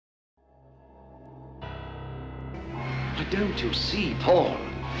Don't you see, Paul?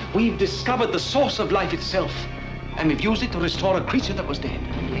 We've discovered the source of life itself, and we've used it to restore a creature that was dead.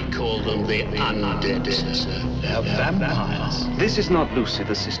 We call them the undead, sir. They're vampires. This is not Lucy,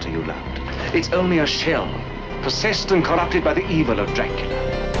 the sister you loved. It's only a shell, possessed and corrupted by the evil of Dracula.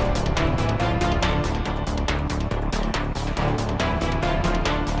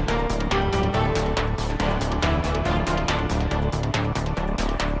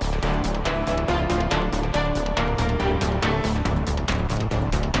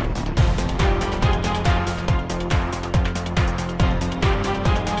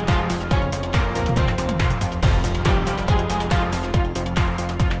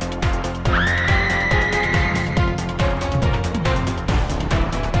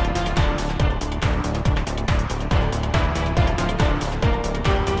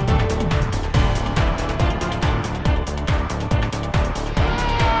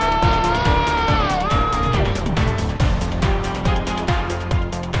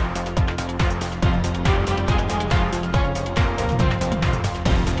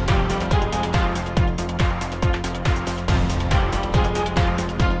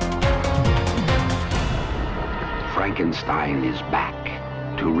 Frankenstein is back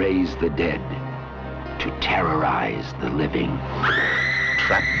to raise the dead, to terrorize the living.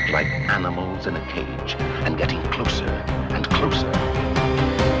 Trapped like animals in a cage and getting closer and closer.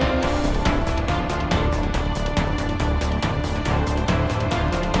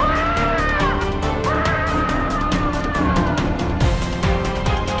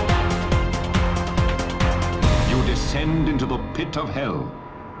 You descend into the pit of hell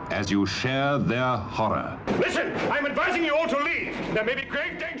as you share their horror. Listen, I'm advising you all to leave. There may be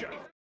grave danger.